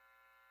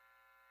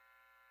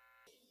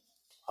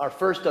Our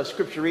first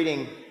scripture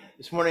reading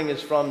this morning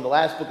is from the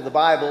last book of the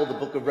Bible, the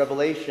book of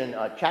Revelation,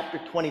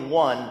 chapter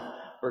 21,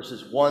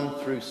 verses 1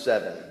 through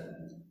 7.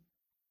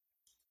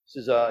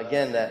 This is,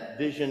 again, that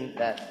vision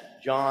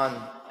that John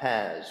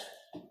has.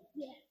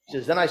 He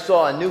says, "Then I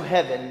saw a new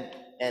heaven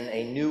and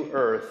a new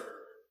earth,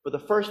 for the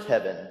first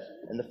heaven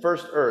and the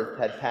first earth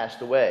had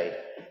passed away,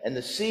 and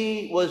the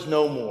sea was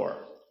no more.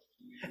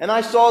 And I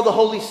saw the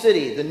holy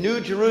city, the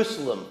new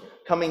Jerusalem,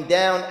 coming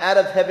down out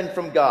of heaven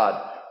from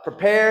God,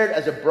 prepared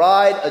as a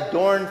bride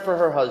adorned for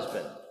her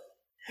husband.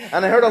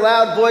 And I heard a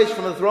loud voice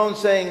from the throne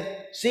saying,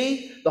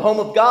 'See, the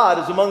home of God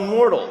is among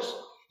mortals.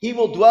 He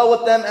will dwell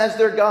with them as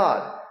their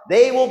God.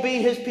 They will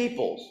be his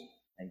peoples,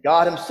 and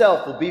God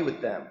himself will be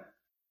with them.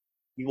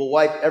 He will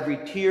wipe every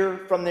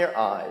tear from their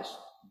eyes.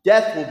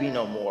 Death will be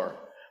no more.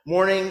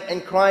 Mourning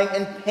and crying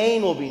and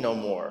pain will be no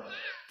more,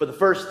 for the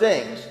first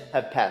things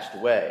have passed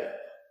away.'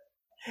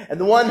 And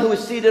the one who was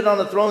seated on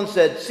the throne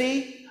said,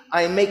 'See,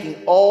 I am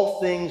making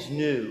all things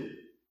new.'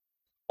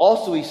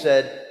 Also he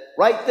said,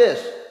 'Write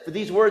this, for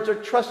these words are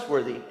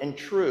trustworthy and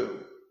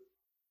true.'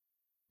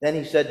 Then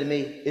he said to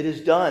me, 'It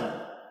is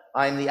done.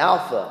 I am the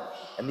Alpha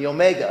and the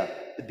Omega,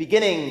 the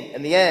beginning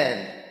and the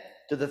end.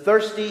 To the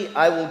thirsty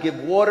I will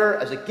give water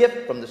as a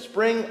gift from the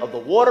spring of the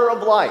water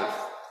of life.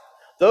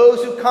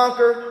 Those who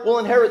conquer will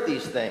inherit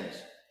these things,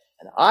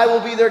 and I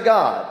will be their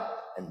God,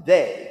 and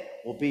they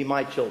will be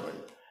my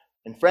children.'"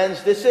 And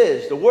friends, this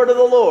is the word of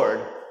the Lord.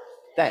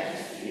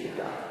 Thanks be to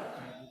God.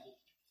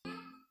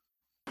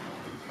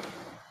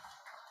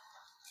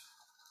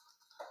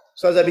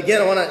 So as I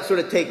begin, I want to sort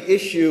of take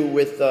issue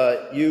with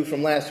you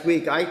from last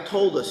week. I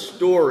told a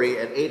story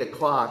at 8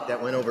 o'clock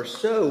that went over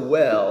so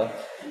well.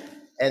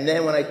 And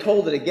then when I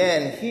told it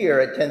again here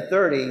at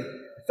 10:30,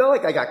 I felt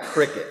like I got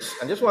crickets.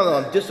 I just want to know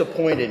I'm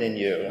disappointed in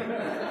you.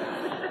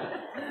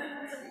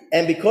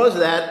 And because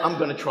of that, I'm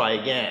going to try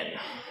again.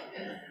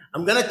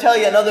 I'm going to tell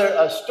you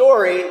another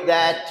story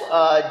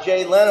that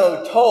Jay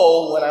Leno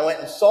told when I went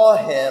and saw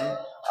him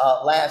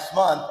last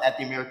month at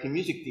the American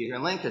Music Theater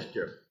in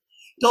Lancaster.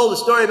 He told a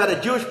story about a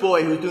Jewish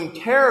boy who was doing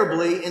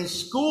terribly in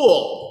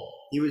school.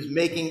 He was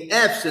making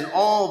F's in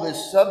all of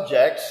his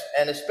subjects,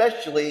 and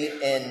especially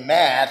in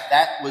math.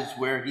 That was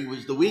where he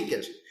was the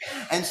weakest.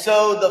 And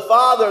so the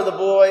father of the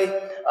boy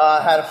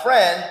had a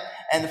friend,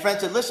 and the friend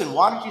said, "Listen,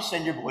 why don't you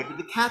send your boy to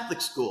the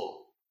Catholic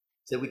school?"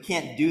 He said, "We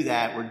can't do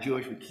that. We're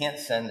Jewish. We can't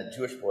send a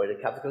Jewish boy to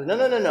Catholic school."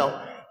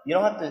 No. You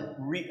don't have to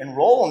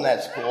enroll in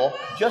that school.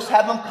 Just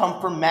have him come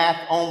for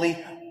math only,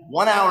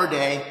 1 hour a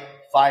day,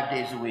 5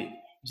 days a week.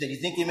 He said, "You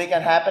think you make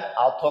that happen?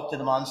 I'll talk to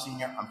the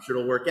Monsignor. I'm sure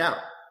it'll work out."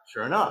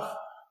 Sure enough,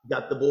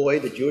 got the boy,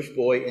 the Jewish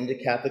boy, into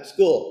Catholic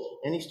school.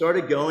 And he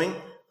started going.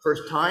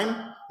 First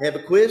time, they have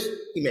a quiz,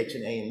 he makes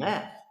an A in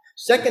math.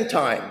 Second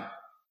time,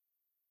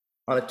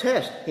 on a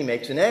test, he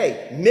makes an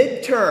A.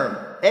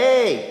 Midterm,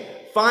 A.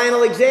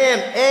 Final exam,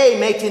 A.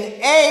 Makes an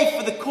A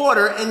for the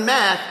quarter in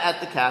math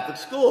at the Catholic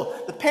school.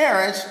 The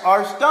parents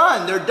are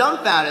stunned. They're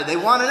dumbfounded. They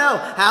want to know,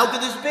 how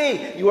could this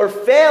be? You are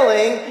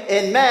failing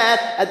in math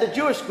at the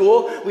Jewish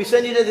school. We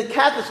send you to the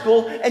Catholic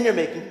school, and you're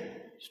making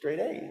straight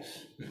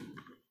A's.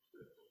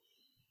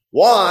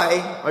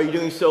 Why are you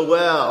doing so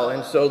well?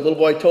 And so the little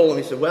boy told him,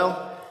 he said,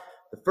 "Well,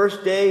 the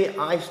first day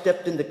I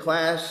stepped into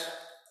class,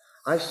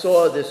 I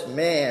saw this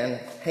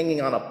man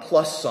hanging on a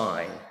plus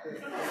sign.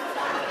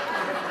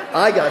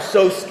 I got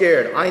so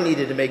scared, I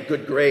needed to make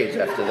good grades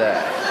after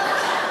that."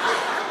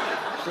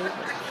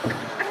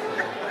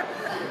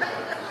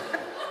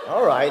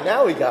 All right,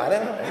 now we got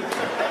it.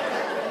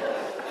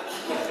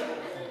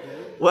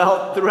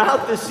 Well,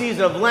 throughout this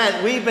season of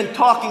Lent, we've been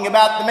talking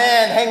about the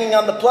man hanging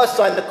on the plus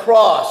sign, the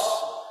cross.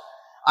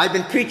 I've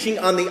been preaching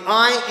on the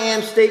I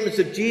am statements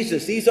of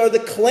Jesus. These are the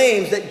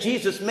claims that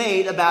Jesus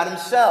made about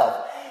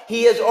himself.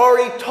 He has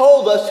already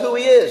told us who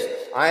he is.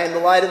 "I am the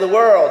light of the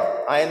world.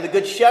 I am the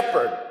good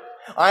shepherd.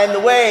 I am the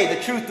way,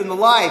 the truth, and the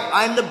life.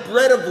 I am the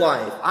bread of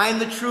life. I am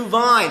the true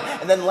vine."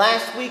 And then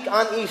last week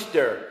on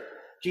Easter,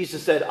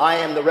 Jesus said, "I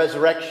am the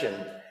resurrection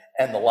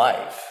and the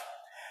life."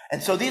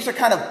 And so these are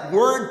kind of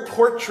word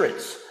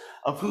portraits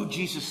of who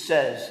Jesus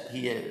says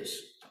he is.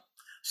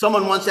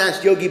 Someone once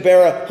asked Yogi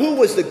Berra, who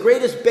was the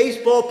greatest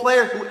baseball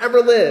player who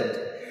ever lived?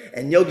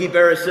 And Yogi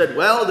Berra said,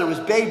 "Well, there was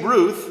Babe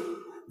Ruth,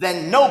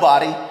 then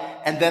nobody,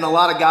 and then a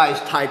lot of guys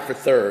tied for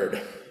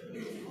third."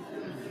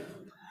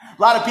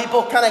 A lot of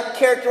people kind of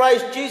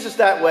characterize Jesus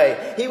that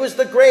way. He was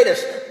the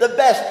greatest, the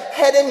best,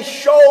 head and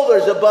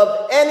shoulders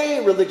above any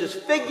religious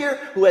figure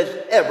who has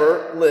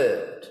ever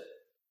lived.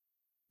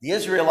 The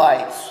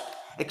Israelites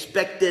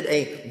expected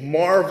a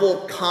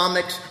Marvel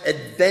Comics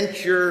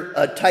adventure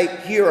type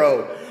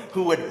hero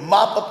who would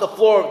mop up the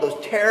floor of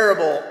those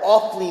terrible,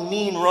 awfully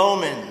mean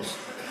Romans.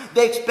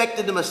 They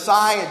expected the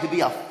Messiah to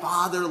be a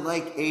father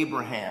like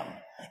Abraham,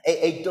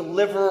 a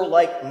deliverer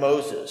like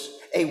Moses,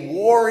 a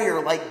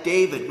warrior like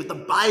David with the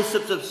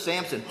biceps of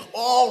Samson,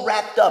 all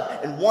wrapped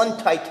up in one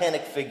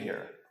titanic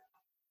figure.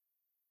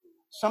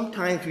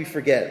 Sometimes we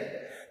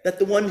forget that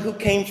the one who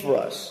came for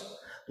us,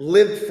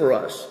 lived for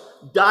us,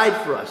 died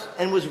for us,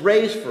 and was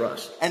raised for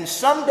us, and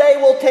someday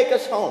will take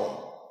us home,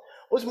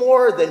 was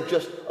more than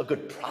just a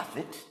good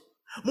prophet,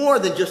 more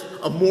than just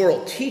a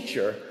moral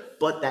teacher,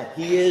 but that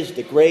he is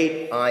the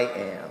great I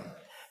am.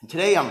 And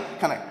today I'm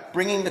kind of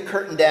bringing the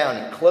curtain down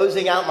and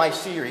closing out my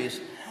series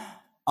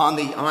on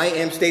the I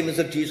am statements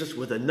of Jesus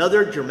with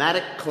another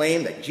dramatic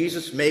claim that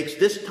Jesus makes.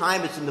 This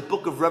time it's in the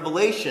book of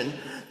Revelation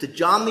to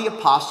John the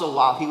Apostle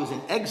while he was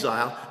in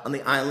exile on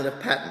the island of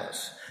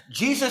Patmos.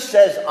 Jesus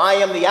says, I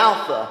am the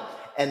Alpha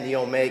and the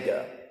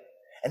Omega.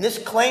 And this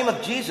claim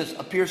of Jesus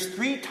appears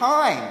 3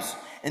 times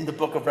in the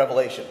book of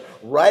Revelation.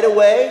 Right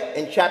away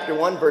in chapter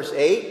 1, verse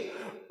 8.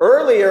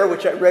 Earlier,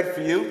 which I read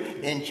for you,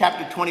 in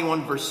chapter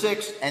 21, verse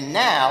 6, and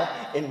now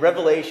in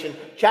Revelation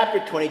chapter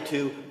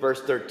 22,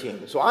 verse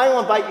 13. So I will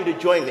invite you to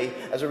join me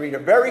as I read a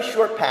very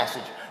short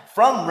passage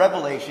from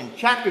Revelation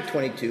chapter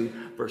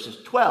 22, verses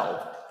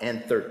 12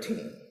 and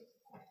 13.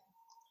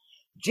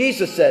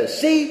 Jesus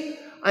says, see,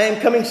 I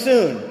am coming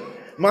soon.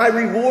 My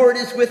reward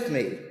is with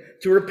me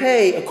to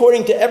repay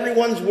according to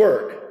everyone's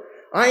work.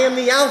 I am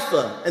the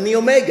Alpha and the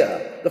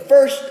Omega, the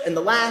first and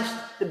the last,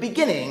 the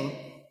beginning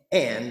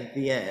and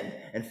the end.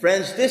 And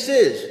friends, this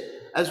is,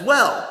 as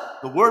well,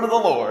 the word of the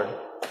Lord.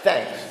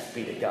 Thanks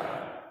be to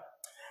God.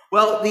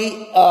 Well,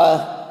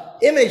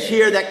 the image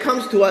here that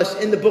comes to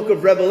us in the book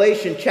of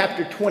Revelation,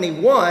 chapter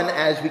 21,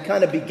 as we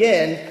kind of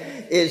begin,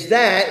 is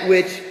that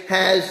which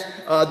has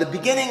the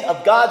beginning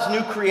of God's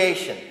new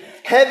creation.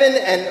 Heaven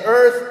and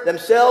earth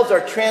themselves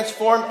are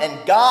transformed,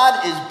 and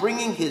God is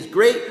bringing his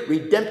great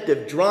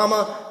redemptive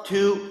drama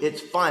to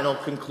its final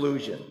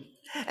conclusion.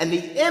 And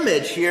the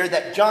image here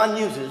that John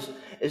uses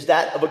is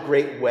that of a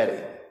great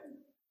wedding.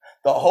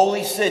 The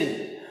holy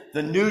city,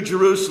 the New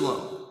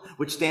Jerusalem,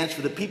 which stands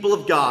for the people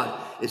of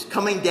God, is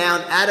coming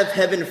down out of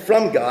heaven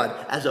from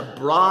God as a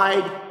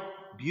bride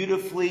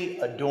beautifully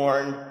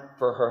adorned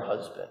for her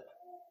husband.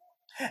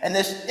 And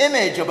this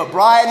image of a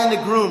bride and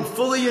a groom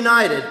fully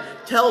united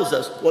tells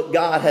us what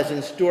God has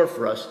in store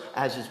for us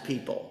as his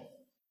people.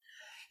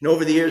 And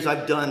over the years,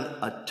 I've done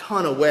a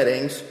ton of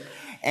weddings.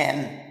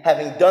 And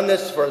having done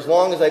this for as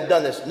long as I've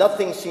done this,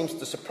 nothing seems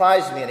to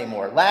surprise me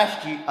anymore.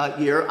 Last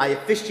year, I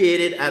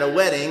officiated at a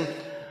wedding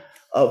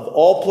of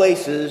all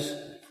places,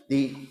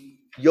 the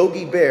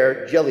Yogi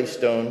Bear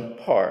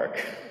Jellystone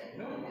Park.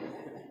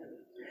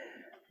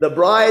 The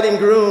bride and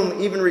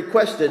groom even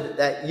requested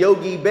that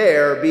Yogi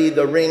Bear be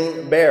the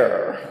ring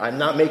bearer. I'm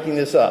not making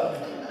this up.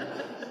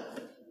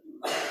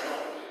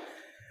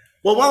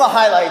 Well, one of the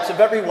highlights of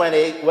every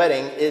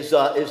wedding is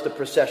the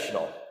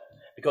processional.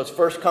 Because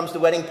first comes the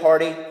wedding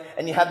party,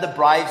 and you have the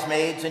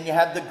bridesmaids, and you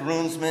have the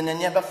groomsmen, and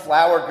you have a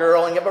flower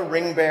girl, and you have a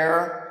ring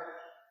bearer,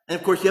 and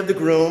of course you have the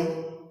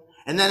groom.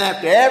 And then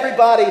after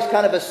everybody's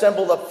kind of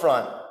assembled up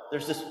front,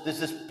 there's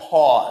this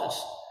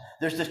pause.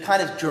 There's this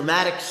kind of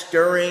dramatic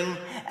stirring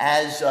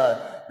as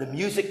the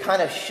music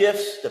kind of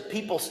shifts. The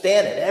people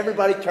stand, and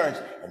everybody turns,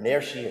 and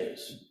there she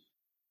is,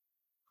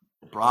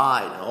 the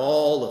bride in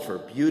all of her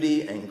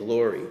beauty and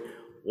glory,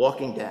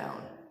 walking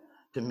down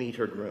to meet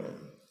her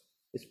groom.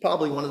 It's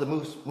probably one of the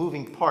most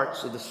moving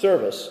parts of the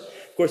service.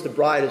 Of course, the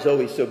bride is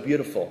always so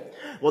beautiful.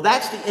 Well,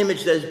 that's the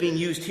image that is being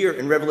used here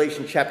in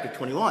Revelation chapter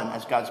 21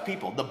 as God's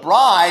people. The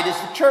bride is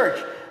the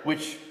church,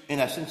 which in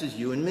essence is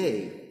you and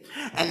me.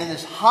 And in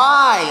this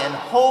high and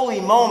holy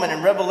moment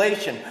in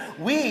Revelation,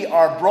 we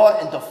are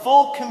brought into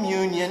full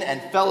communion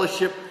and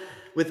fellowship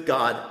with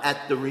God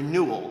at the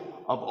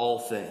renewal of all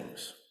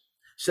things.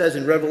 It says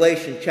in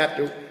Revelation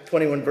chapter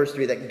 21, verse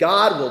 3, that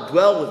God will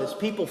dwell with his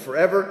people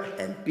forever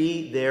and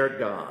be their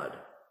God.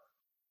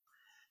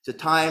 It's a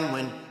time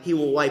when he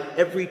will wipe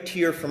every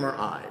tear from our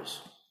eyes.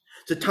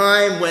 It's a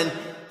time when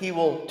he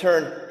will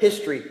turn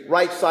history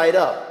right side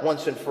up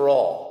once and for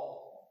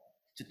all.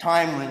 It's a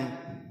time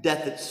when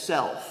death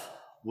itself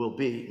will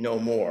be no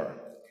more.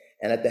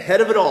 And at the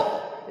head of it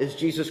all is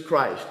Jesus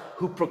Christ,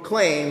 who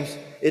proclaims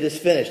it is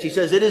finished. He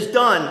says it is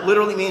done,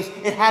 literally means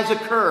it has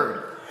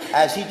occurred,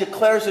 as he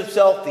declares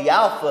himself the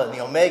Alpha and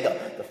the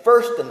Omega, the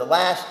first and the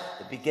last,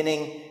 the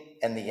beginning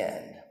and the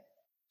end.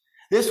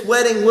 This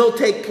wedding will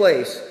take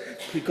place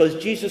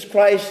because Jesus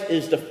Christ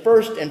is the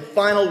first and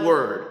final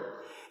word.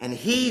 And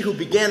he who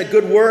began a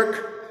good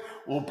work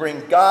will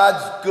bring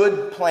God's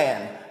good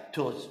plan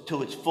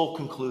to its full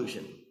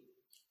conclusion.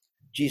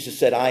 Jesus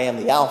said, I am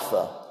the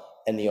Alpha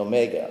and the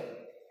Omega.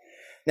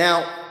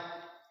 Now,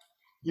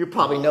 you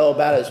probably know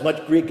about as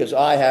much Greek as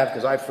I have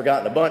because I've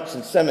forgotten a bunch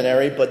in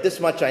seminary, but this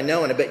much I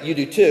know, and I bet you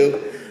do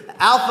too.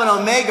 Alpha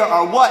and Omega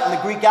are what in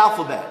the Greek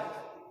alphabet?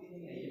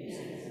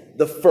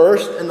 The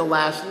first and the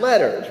last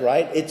letters,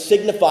 right? It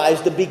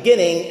signifies the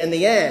beginning and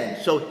the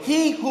end. So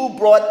he who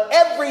brought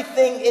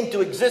everything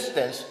into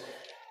existence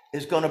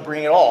is going to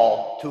bring it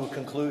all to a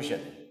conclusion.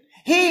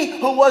 He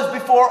who was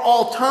before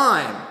all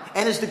time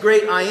and is the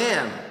great I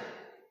am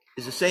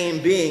is the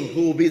same being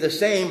who will be the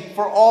same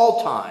for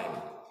all time.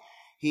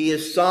 He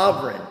is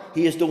sovereign.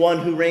 He is the one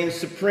who reigns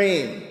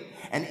supreme.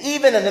 And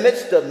even in the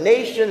midst of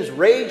nations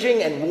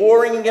raging and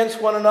warring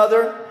against one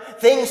another,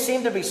 things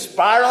seem to be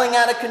spiraling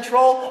out of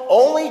control,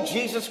 only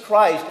Jesus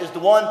Christ is the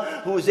one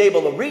who is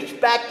able to reach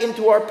back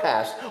into our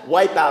past,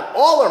 wipe out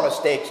all our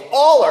mistakes,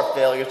 all our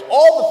failures,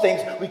 all the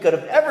things we could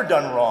have ever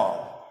done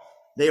wrong.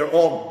 They are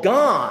all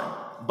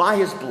gone by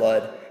his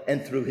blood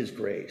and through his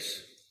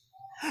grace.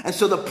 And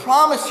so the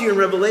promise here in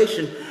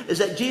Revelation is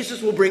that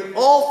Jesus will bring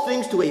all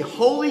things to a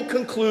holy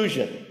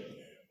conclusion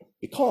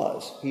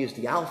because he is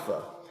the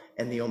Alpha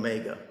and the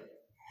Omega.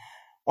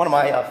 One of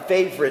my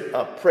favorite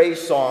praise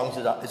songs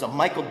is a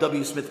Michael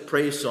W. Smith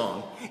praise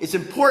song. It's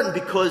important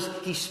because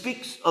he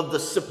speaks of the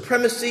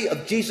supremacy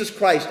of Jesus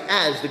Christ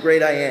as the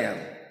great I am.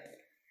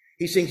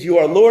 He sings, "You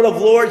are Lord of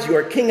lords, you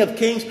are King of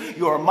kings,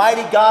 you are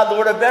mighty God,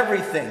 Lord of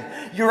everything.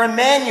 You're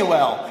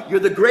Emmanuel, you're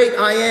the great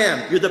I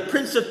am, you're the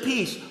Prince of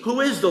Peace, who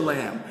is the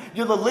Lamb.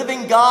 You're the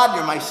living God,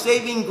 you're my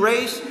saving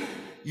grace.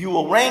 You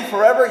will reign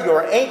forever,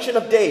 you're Ancient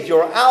of Days,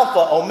 you're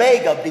Alpha,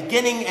 Omega,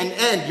 beginning and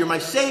end. You're my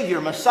Savior,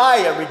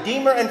 Messiah,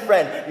 Redeemer and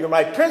friend. You're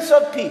my Prince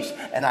of Peace,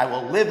 and I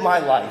will live my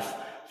life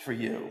for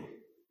you."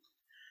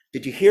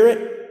 Did you hear it?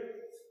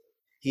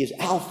 He is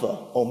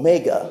Alpha,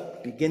 Omega,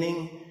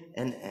 beginning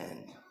and end.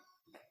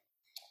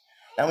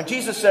 Now, when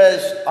Jesus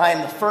says, "I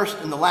am the first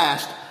and the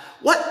last,"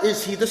 what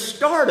is he the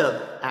start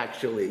of,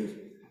 actually?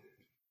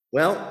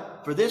 Well,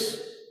 for this,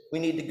 we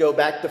need to go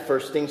back to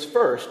first things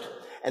first,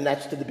 and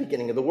that's to the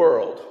beginning of the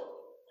world.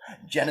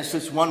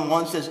 Genesis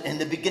 1:1 says, "In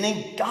the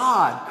beginning,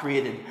 God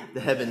created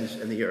the heavens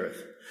and the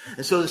earth."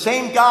 And so the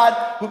same God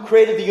who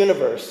created the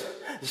universe,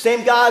 the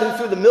same God who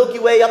threw the Milky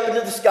Way up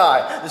into the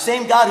sky, the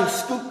same God who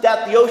scooped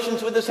out the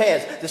oceans with his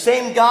hands, the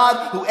same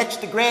God who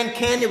etched the Grand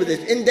Canyon with his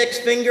index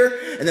finger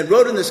and then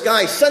wrote in the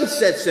sky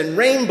sunsets and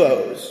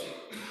rainbows,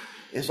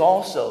 is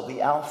also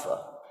the Alpha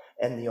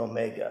and the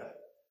Omega.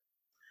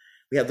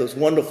 We have those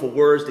wonderful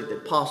words that the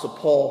Apostle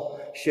Paul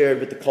shared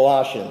with the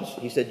Colossians.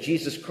 He said,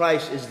 "Jesus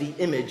Christ is the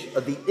image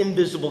of the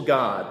invisible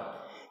God.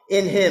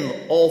 In him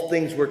all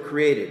things were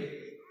created.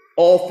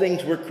 All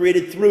things were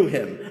created through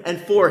him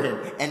and for him,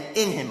 and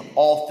in him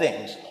all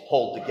things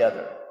hold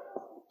together."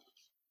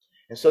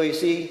 And so you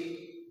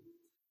see,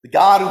 the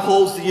God who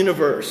holds the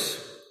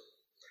universe,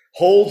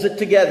 holds it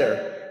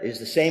together, is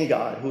the same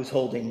God who's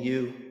holding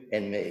you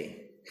and me.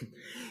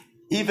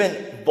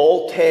 Even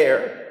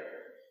Voltaire,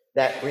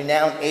 that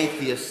renowned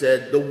atheist,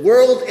 said, "The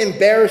world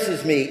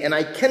embarrasses me, and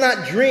I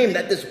cannot dream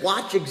that this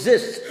watch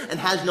exists and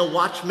has no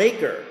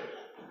watchmaker."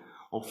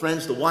 Well,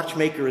 friends, the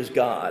watchmaker is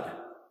God,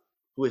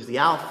 who is the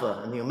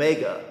Alpha and the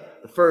Omega,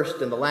 the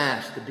first and the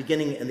last, the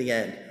beginning and the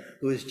end,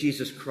 who is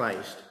Jesus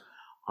Christ,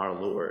 our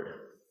Lord.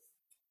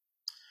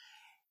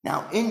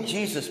 Now, in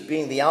Jesus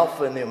being the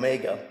Alpha and the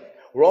Omega,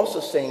 we're also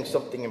saying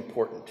something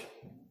important,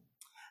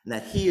 and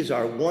that he is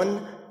our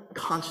one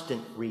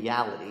constant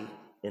reality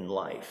in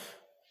life.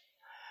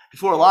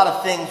 Before a lot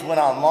of things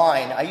went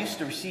online, I used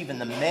to receive in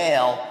the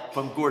mail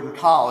from Gordon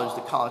College,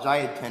 the college I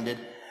attended,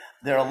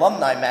 their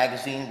alumni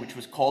magazine, which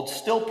was called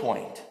Still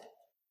Point.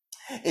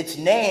 It's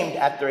named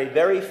after a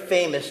very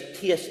famous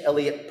T.S.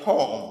 Eliot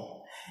poem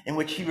in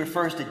which he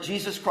refers to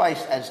Jesus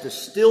Christ as the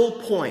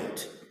still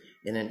point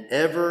in an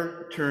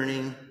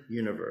ever-turning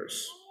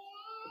universe.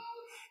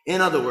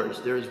 In other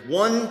words, there is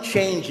one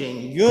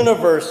changing,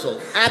 universal,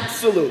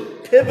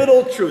 absolute,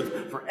 pivotal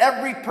truth for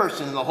every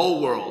person in the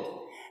whole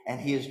world, and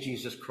he is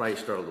Jesus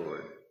Christ our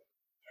Lord.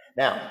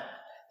 Now,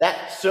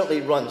 that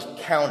certainly runs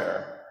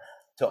counter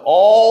to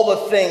all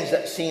the things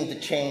that seem to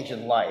change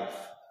in life,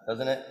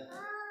 doesn't it?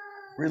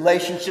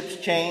 Relationships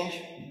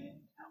change,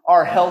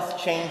 our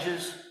health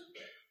changes,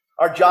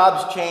 our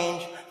jobs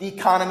change, the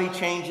economy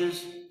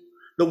changes,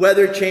 the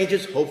weather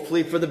changes,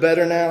 hopefully for the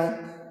better now.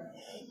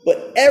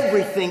 But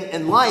everything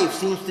in life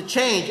seems to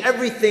change.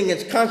 Everything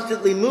is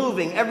constantly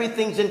moving.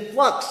 Everything's in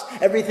flux.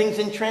 Everything's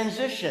in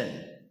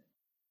transition.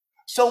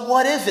 So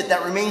what is it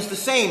that remains the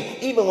same,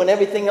 even when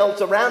everything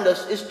else around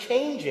us is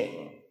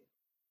changing?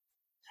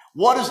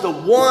 What is the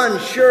one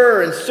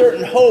sure and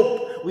certain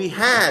hope we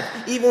have,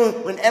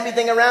 even when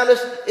everything around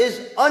us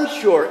is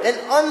unsure and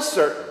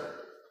uncertain?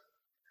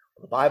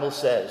 The Bible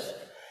says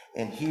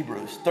in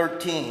Hebrews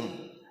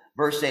 13,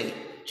 verse 8,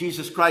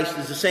 Jesus Christ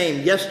is the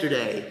same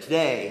yesterday,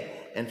 today,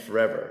 and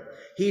forever.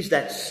 He's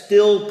that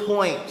still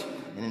point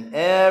in an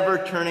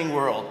ever-turning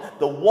world,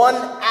 the one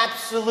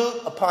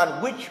absolute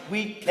upon which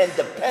we can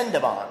depend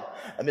upon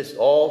amidst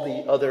all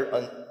the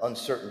other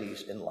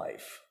uncertainties in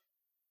life.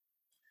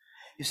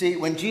 You see,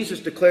 when Jesus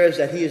declares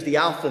that he is the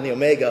Alpha and the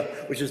Omega,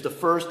 which is the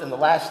first and the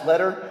last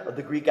letter of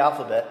the Greek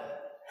alphabet,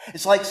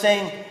 it's like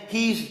saying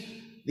he's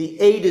the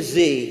A to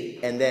Z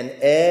and then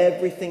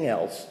everything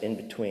else in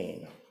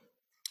between.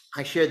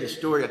 I shared this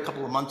story a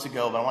couple of months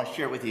ago, but I want to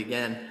share it with you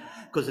again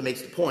because it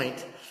makes the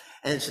point.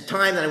 And it's the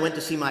time that I went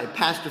to see my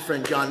pastor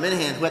friend, John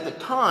Minahan, who at the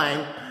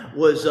time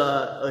was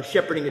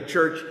shepherding a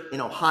church in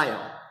Ohio.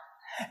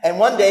 And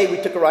one day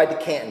we took a ride to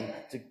Canton,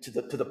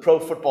 to the Pro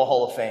Football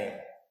Hall of Fame.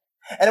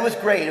 And it was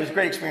great. It was a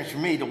great experience for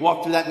me to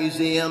walk through that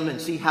museum and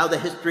see how the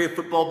history of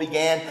football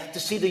began, to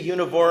see the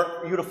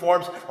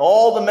uniforms,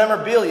 all the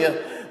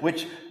memorabilia,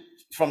 which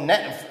from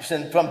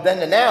then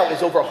to now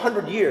is over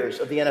 100 years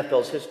of the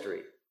NFL's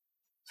history.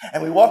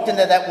 And we walked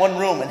into that one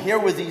room, and here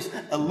were these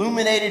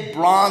illuminated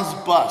bronze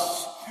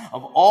busts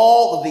of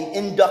all of the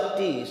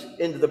inductees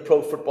into the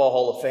Pro Football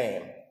Hall of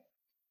Fame.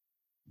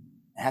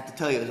 I have to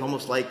tell you, it was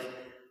almost like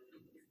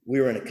we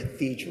were in a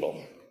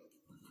cathedral,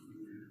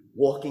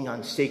 walking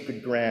on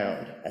sacred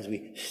ground as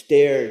we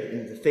stared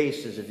into the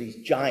faces of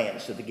these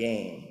giants of the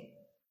game.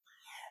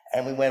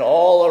 And we went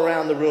all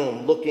around the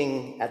room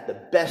looking at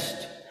the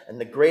best and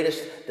the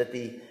greatest that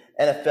the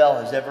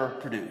NFL has ever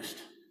produced.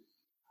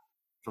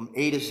 From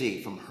A to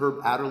Z, from Herb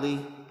Adderley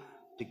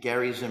to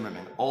Gary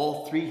Zimmerman,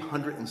 all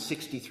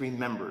 363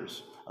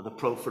 members of the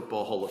Pro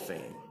Football Hall of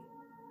Fame.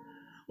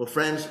 Well,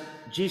 friends,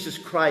 Jesus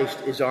Christ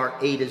is our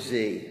A to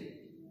Z.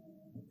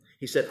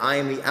 He said, I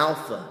am the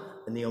Alpha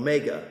and the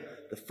Omega,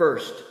 the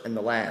first and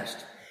the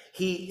last.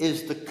 He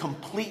is the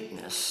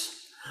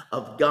completeness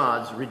of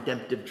God's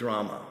redemptive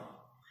drama.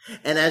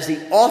 And as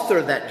the author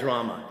of that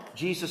drama,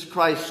 Jesus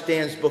Christ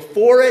stands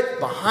before it,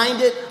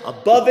 behind it,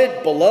 above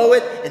it, below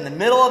it, in the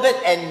middle of it,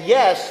 and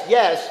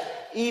yes,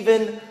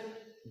 even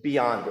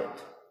beyond it.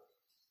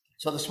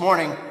 So this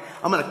morning,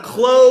 I'm going to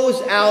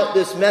close out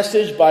this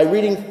message by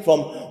reading from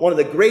one of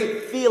the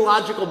great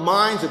theological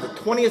minds of the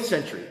 20th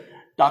century,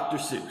 Dr.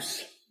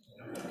 Seuss.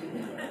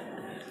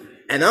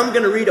 And I'm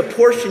going to read a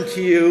portion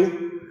to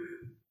you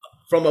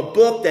from a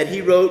book that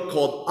he wrote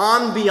called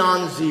On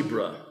Beyond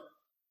Zebra.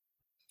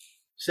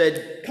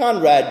 Said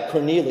Conrad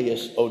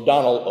Cornelius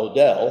O'Donnell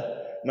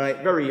Odell, my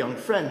very young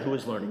friend who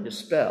is learning to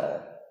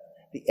spell.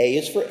 The A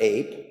is for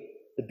ape,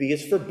 the B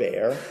is for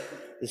bear,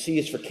 the C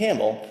is for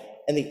camel,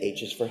 and the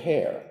H is for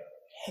hare.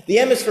 The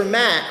M is for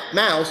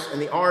mouse,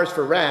 and the R is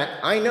for rat.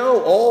 I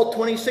know all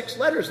 26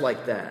 letters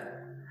like that.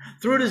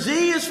 Through to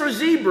Z is for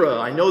zebra.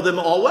 I know them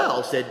all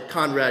well, said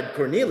Conrad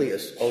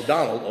Cornelius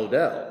O'Donnell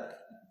Odell.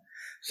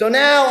 So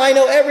now I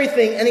know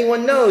everything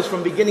anyone knows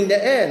from beginning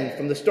to end,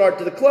 from the start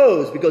to the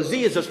close, because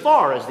Z is as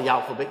far as the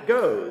alphabet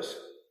goes.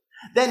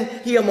 Then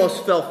he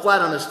almost fell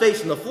flat on his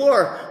face on the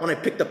floor when I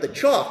picked up the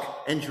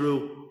chalk and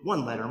drew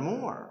one letter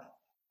more.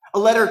 A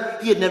letter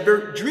he had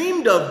never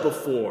dreamed of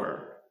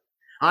before.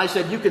 I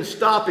said, you can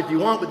stop if you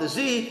want with the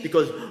Z,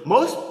 because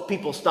most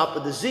people stop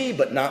with the Z,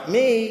 but not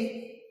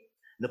me.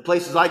 In the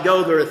places I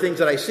go, there are things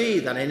that I see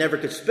that I never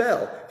could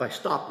spell if I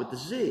stopped with the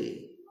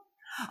Z.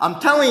 I'm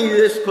telling you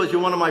this because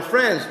you're one of my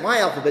friends. My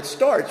alphabet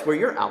starts where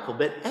your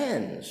alphabet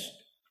ends.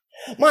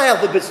 My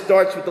alphabet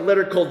starts with the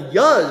letter called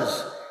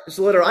Yuz. It's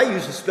the letter I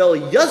use to spell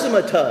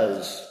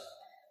Yuzamatuz.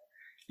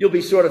 You'll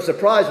be sort of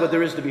surprised what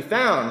there is to be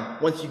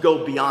found once you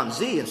go beyond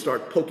Z and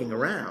start poking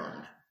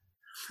around.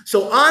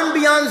 So on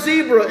Beyond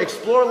Zebra,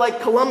 explore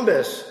like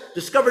Columbus.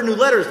 Discover new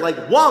letters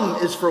like Wum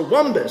is for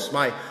Wumbus,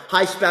 my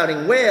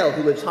high-spouting whale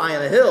who lives high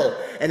on a hill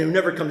and who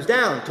never comes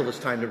down till it's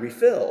time to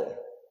refill.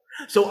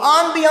 So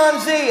on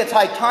Beyond Z, it's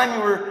high time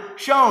you were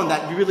shown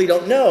that you really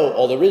don't know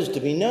all there is to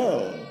be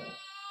known.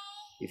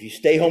 If you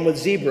stay home with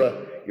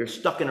zebra, you're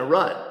stuck in a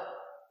rut.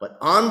 But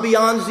on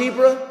Beyond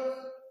Zebra,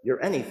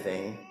 you're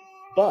anything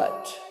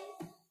but.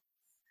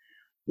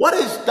 What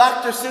is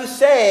Dr. Seuss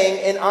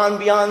saying in On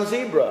Beyond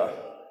Zebra?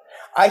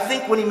 I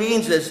think what he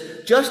means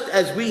is, just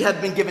as we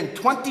have been given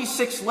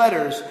 26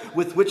 letters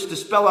with which to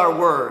spell our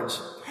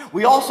words,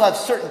 we also have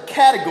certain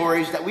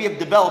categories that we have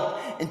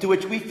developed into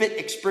which we fit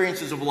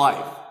experiences of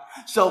life.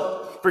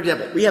 So, for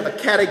example, we have a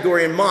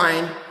category in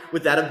mind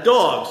with that of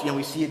dogs.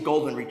 We see a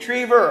golden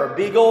retriever or a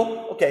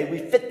beagle. Okay, we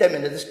fit them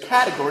into this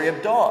category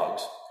of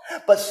dogs.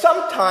 But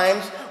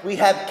sometimes we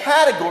have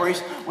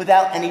categories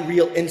without any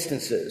real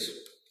instances,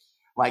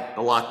 like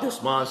the Loch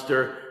Ness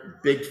Monster,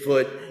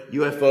 Bigfoot,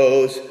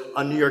 UFOs,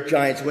 a New York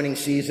Giants winning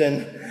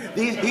season.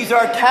 These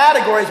are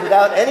categories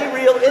without any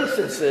real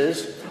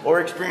instances or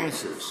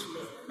experiences.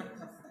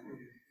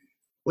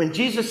 When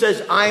Jesus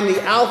says, I'm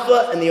the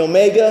Alpha and the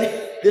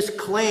Omega, this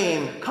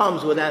claim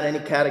comes without any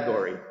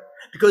category,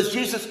 because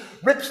Jesus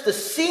rips the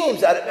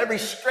seams out of every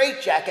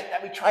straitjacket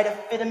that we try to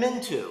fit him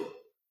into.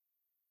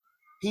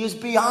 He is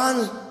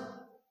beyond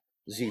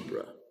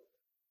zebra.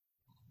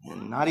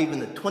 And not even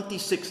the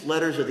 26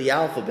 letters of the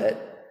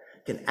alphabet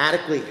can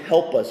adequately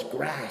help us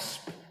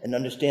grasp and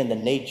understand the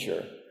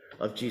nature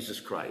of Jesus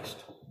Christ.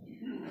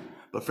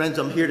 But friends,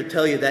 I'm here to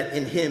tell you that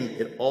in him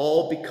it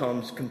all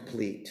becomes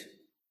complete.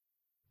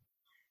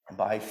 And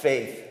by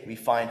faith, we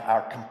find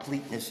our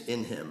completeness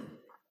in him.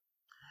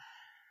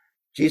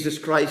 Jesus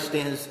Christ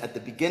stands at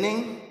the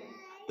beginning,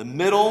 the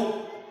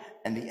middle,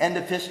 and the end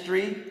of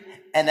history,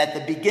 and at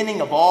the beginning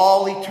of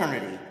all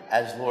eternity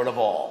as Lord of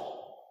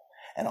all.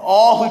 And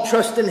all who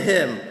trust in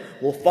him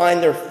will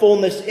find their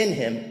fullness in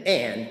him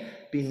and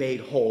be made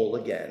whole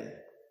again.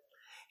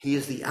 He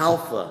is the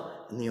Alpha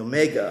and the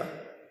Omega,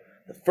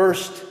 the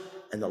first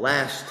and the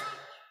last,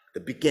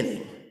 the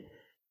beginning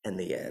and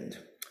the end.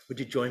 Would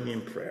you join me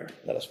in prayer?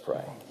 Let us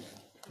pray.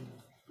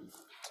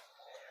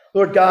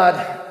 Lord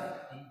God,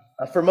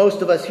 for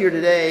most of us here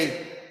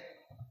today,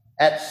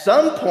 at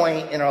some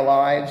point in our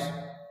lives,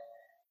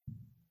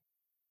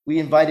 we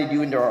invited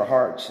you into our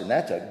hearts, and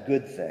that's a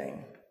good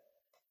thing.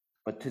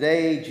 But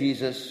today,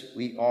 Jesus,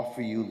 we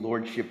offer you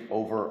lordship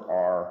over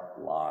our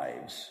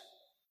lives.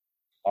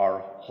 our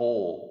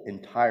whole,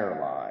 entire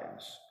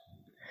lives.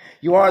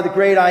 You are the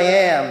great I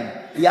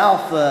am, the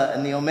Alpha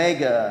and the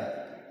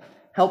Omega.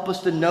 Help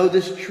us to know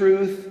this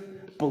truth,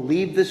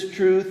 believe this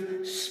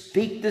truth,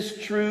 speak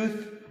this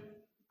truth,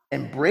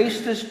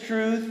 embrace this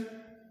truth,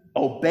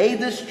 obey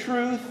this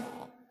truth,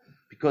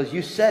 because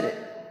you said it.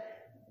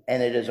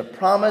 And it is a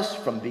promise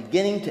from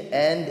beginning to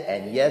end,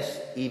 and yes,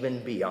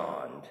 even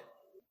beyond.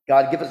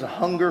 God, give us a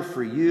hunger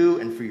for you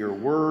and for your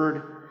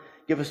word.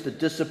 Give us the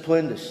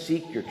discipline to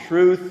seek your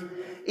truth.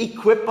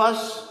 Equip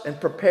us and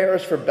prepare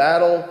us for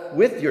battle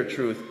with your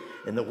truth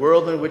in the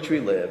world in which we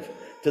live.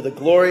 To the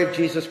glory of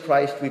Jesus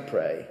Christ we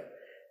pray.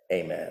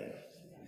 Amen.